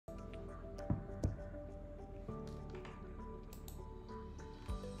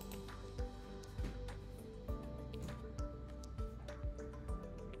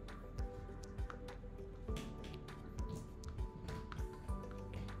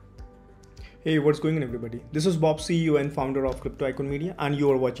Hey, what's going on everybody? This is Bob, CEO and founder of CryptoIkon Media, and you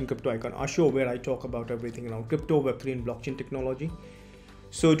are watching CryptoIkon, a show where I talk about everything around crypto, Web3 and blockchain technology.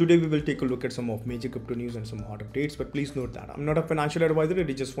 So today we will take a look at some of major crypto news and some hot updates, but please note that I'm not a financial advisor, it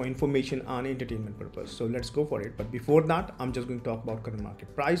is just for information and entertainment purpose. So let's go for it. But before that, I'm just going to talk about current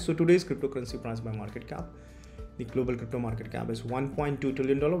market price. So today's cryptocurrency price by market cap. The global crypto market cap is $1.2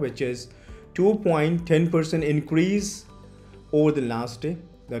 trillion, which is 2.10% increase over the last day.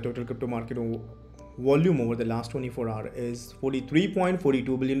 The total crypto market volume over the last 24 hours is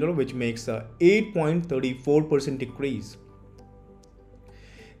 $43.42 billion, which makes a 8.34% decrease.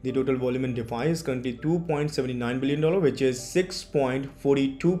 The total volume in Defi is currently $2.79 billion, which is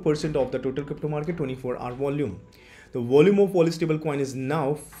 6.42% of the total crypto market 24-hour volume. The volume of all stablecoin is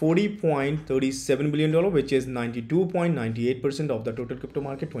now $40.37 billion, which is 92.98% of the total crypto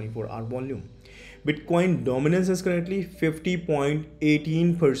market 24-hour volume. Bitcoin dominance is currently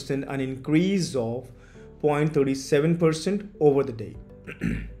 50.18%, an increase of 0.37% over the day.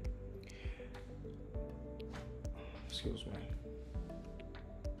 Excuse me.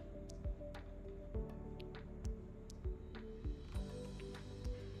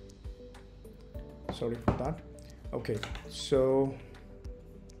 Sorry for that. Okay, so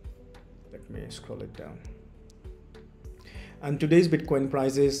let me scroll it down. And today's Bitcoin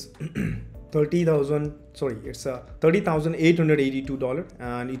price is $30,882,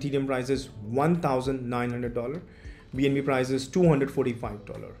 and Ethereum price is $1,900. BNB price is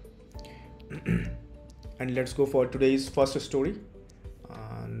 $245. And let's go for today's first story.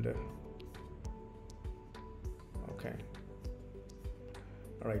 And okay,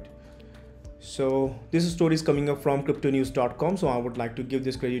 all right. So this story is coming up from cryptonews.com. So I would like to give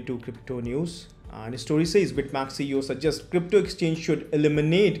this credit to cryptonews. And the story says BitMEX CEO suggests crypto exchange should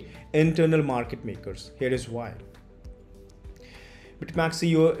eliminate internal market makers. Here is why. BitMEX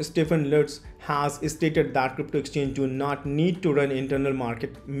CEO Stephen Lutz has stated that crypto exchange do not need to run internal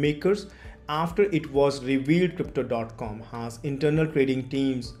market makers after it was revealed crypto.com has internal trading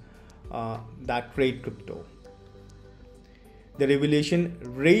teams that trade crypto. The revelation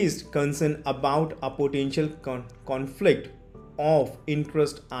raised concern about a potential conflict of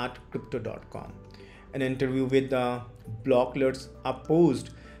interest at crypto.com. An interview with the BlackRock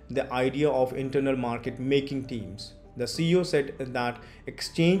opposed the idea of internal market making teams. The CEO said that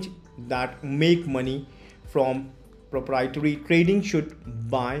exchange that make money from proprietary trading should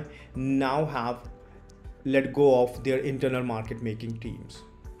by now have let go of their internal market making teams.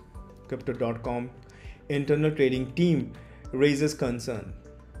 Crypto.com internal trading team raises concern.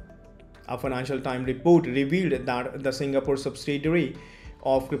 A Financial Times report revealed that the Singapore subsidiary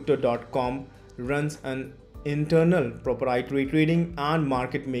of Crypto.com runs an internal proprietary trading and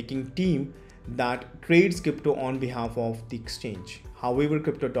market making team that trades crypto on behalf of the exchange. However,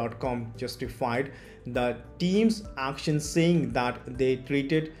 Crypto.com justified the team's actions, saying that they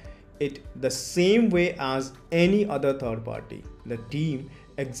treated it the same way as any other third party. The team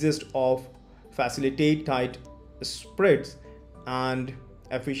exists of facilitate tight spreads and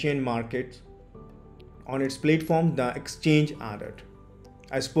efficient markets on its platform, the exchange added.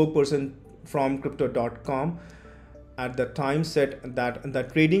 A spokesperson from crypto.com at the time said that the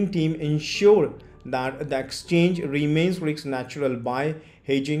trading team ensure that the exchange remains risk natural by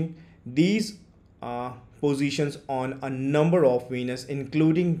hedging these positions on a number of venues,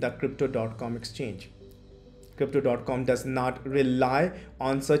 including the crypto.com exchange. Crypto.com does not rely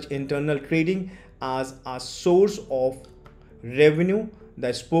on such internal trading as a source of revenue, the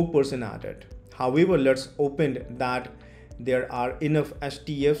spokesperson added. However, let's open that there are enough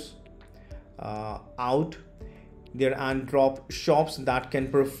STFs out there and drop shops that can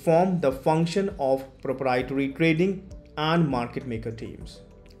perform the function of proprietary trading and market maker teams.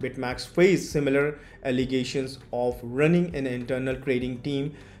 BitMEX faced similar allegations of running an internal trading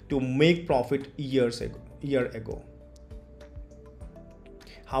team to make profit year ago.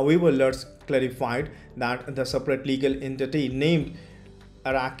 However, Lutz clarified that the separate legal entity named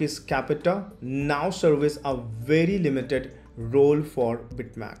Arrakis Capita now serves a very limited role for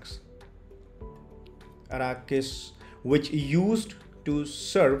BitMEX. Arrakis, which used to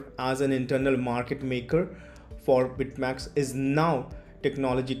serve as an internal market maker for BitMEX, is now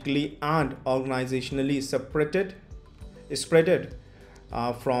technologically and organizationally separated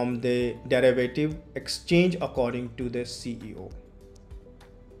from the derivative exchange, according to the CEO.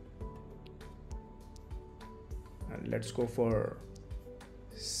 And let's go for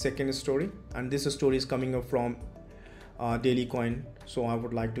second story, and this story is coming up from Daily Coin. So I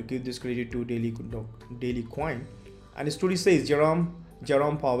would like to give this credit to Daily Coin, and the story says Jerome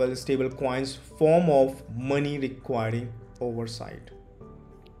Powell stablecoins form of money requiring oversight.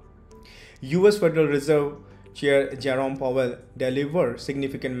 US Federal Reserve Chair Jerome Powell delivered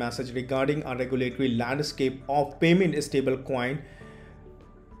significant message regarding a regulatory landscape of payment stablecoin,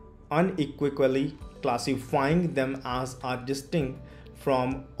 unequivocally classifying them as a distinct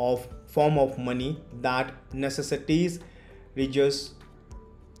form of money that necessitates rigorous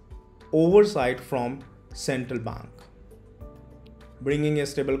oversight from central bank. Bringing a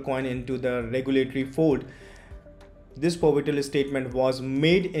stablecoin into the regulatory fold, this pivotal statement was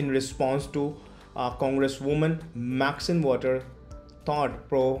made in response to Congresswoman Maxine Waters'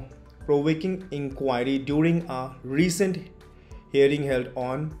 thought-provoking inquiry during a recent hearing held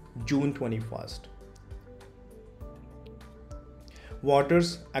on June 21st.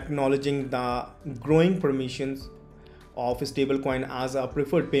 Waters, acknowledging the growing permissions of stablecoin as a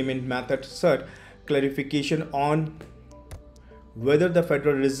preferred payment method, sought clarification on whether the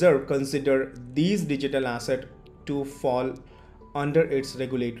Federal Reserve consider these digital assets to fall under its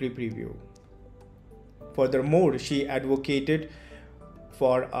regulatory purview. Furthermore, she advocated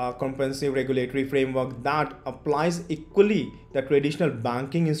for a comprehensive regulatory framework that applies equally the traditional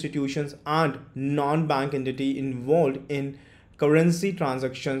banking institutions and non-bank entity involved in currency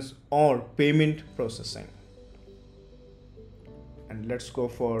transactions or payment processing. And let's go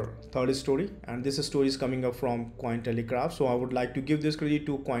for third story, and this story is coming up from Cointelegraph, so I would like to give this credit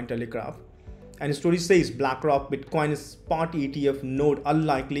to Cointelegraph. And the story says BlackRock Bitcoin Spot ETF node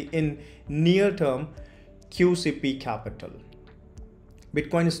unlikely in near-term QCP capital.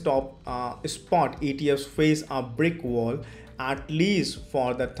 Bitcoin Spot ETFs face a brick wall, at least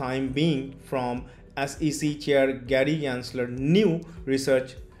for the time being, from SEC Chair Gary Gensler. New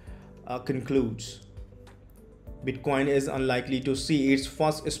research concludes Bitcoin is unlikely to see its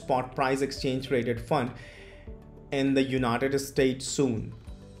first spot price exchange traded fund in the United States soon.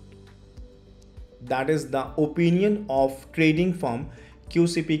 That is the opinion of trading firm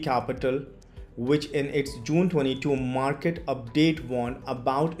QCP Capital, which in its June 22 market update warned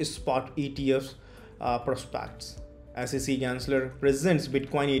about spot ETFs prospects. SEC Gensler presents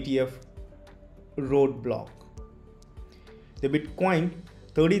Bitcoin ETF roadblock. The Bitcoin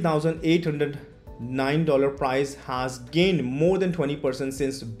 $30,809 price has gained more than 20%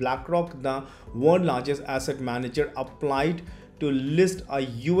 since BlackRock, the world's largest asset manager, applied to list a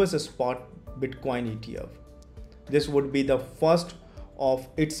US spot Bitcoin ETF. This would be the first of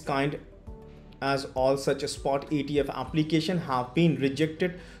its kind, as all such spot ETF applications have been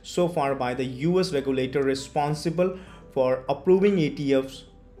rejected so far by the US regulator responsible for approving ETFs,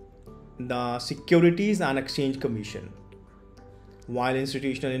 the Securities and Exchange Commission. While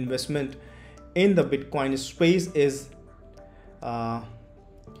institutional investment in the Bitcoin space is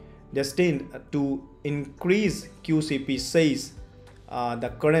destined to increase, QCP says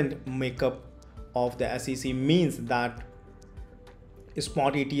the current makeup of the SEC means that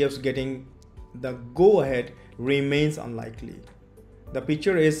spot ETFs getting the go-ahead remains unlikely. The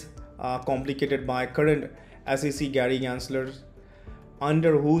picture is complicated by current SEC Gary Gensler,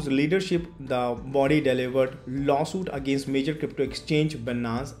 under whose leadership the body delivered lawsuit against major crypto exchange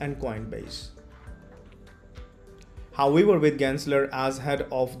Binance and Coinbase. However, with Gensler as head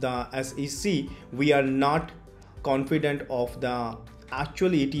of the SEC, we are not confident of the actual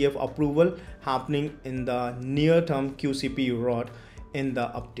ETF approval happening in the near-term QCP route in the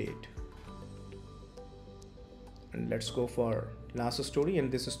update. And let's go for last story,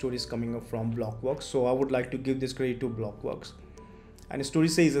 and this story is coming up from Blockworks, so I would like to give this credit to Blockworks. And the story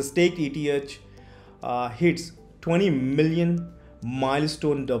says a staked ETH hits 20 million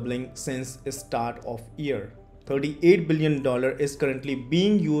milestone, doubling since the start of year. $38 billion is currently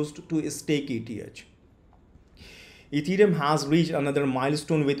being used to stake ETH. Ethereum has reached another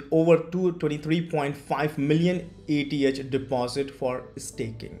milestone with over 23.5 million ETH deposit for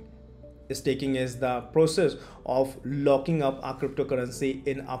staking. Staking is the process of locking up a cryptocurrency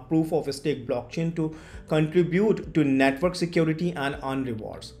in a proof of stake blockchain to contribute to network security and earn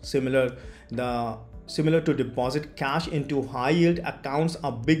rewards. Similar to deposit cash into high yield accounts,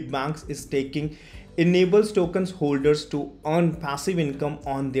 a big bank's staking enables tokens holders to earn passive income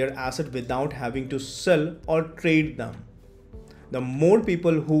on their asset without having to sell or trade them. The more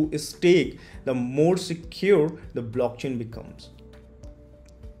people who stake, the more secure the blockchain becomes.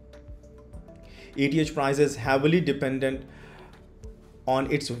 ETH price is heavily dependent on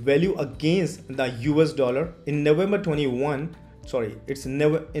its value against the US dollar. In November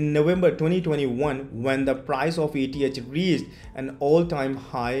 2021, when the price of ETH reached an all-time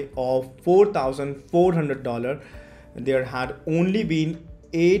high of $4,400, there had only been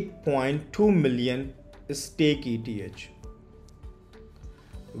 8.2 million stake ETH,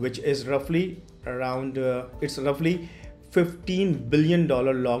 which is roughly $15 billion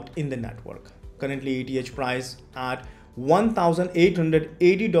locked in the network. Currently, ETH price at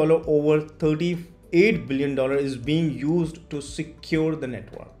 $1,880 over $38 billion is being used to secure the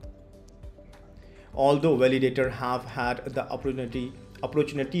network. Although validators have had the opportunity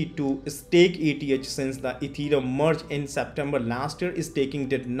to stake ETH since the Ethereum merge in September last year, staking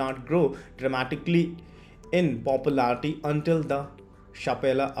did not grow dramatically in popularity until the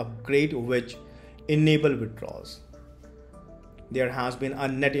Shapella upgrade, which enabled withdrawals. There has been a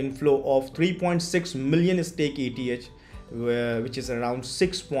net inflow of 3.6 million stake ETH, which is around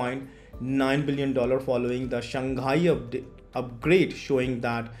 $6.9 billion following the Shanghai upgrade, showing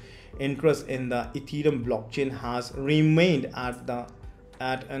that interest in the Ethereum blockchain has remained at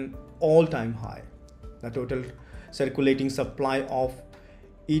an all-time high. The total circulating supply of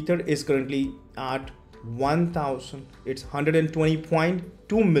Ether is currently at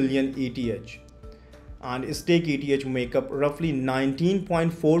 120.2 million ETH, and stake ETH make up roughly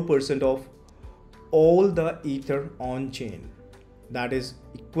 19.4% of all the Ether on chain. That is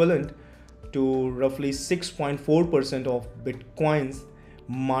equivalent to roughly 6.4% of Bitcoin's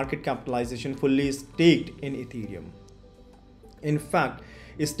market capitalization fully staked in Ethereum. In fact,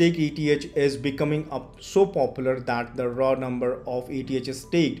 stake ETH is becoming so popular that the raw number of ETH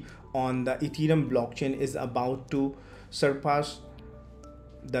staked on the Ethereum blockchain is about to surpass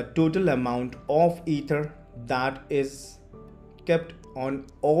the total amount of Ether that is kept on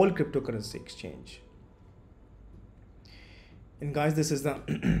all cryptocurrency exchange. And guys, this is the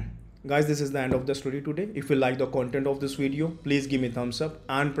end of the story today. If you like the content of this video, please give me a thumbs up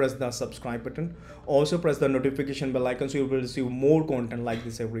and press the subscribe button. Also press the notification bell icon so you will receive more content like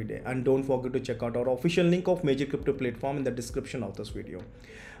this every day. And don't forget to check out our official link of major crypto platform in the description of this video.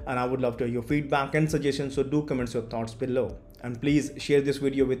 And I would love to hear your feedback and suggestions, so do comment your thoughts below. And please share this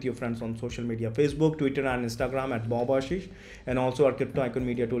video with your friends on social media, Facebook, Twitter and Instagram at bobasheesh, and also our CryptoIkon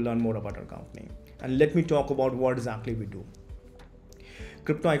Media to learn more about our company. And let me talk about what exactly we do.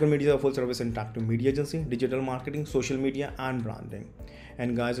 CryptoIkon Media is a full-service interactive media agency, digital marketing, social media, and branding.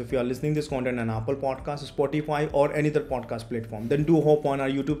 And guys, if you are listening this content on Apple Podcasts, Spotify, or any other podcast platform, then do hop on our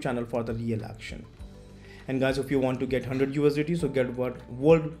YouTube channel for the real action. And guys, if you want to get 100 USDT, so get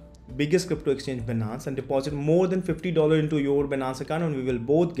world biggest crypto exchange Binance and deposit more than $50 into your Binance account, and we will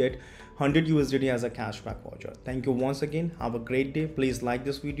both get 100 USDT as a cashback voucher. Thank you once again. Have a great day. Please like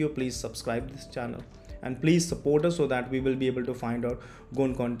this video. Please subscribe this channel. And please support us so that we will be able to find out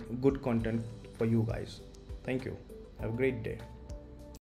good content for you guys. Thank you. Have a great day.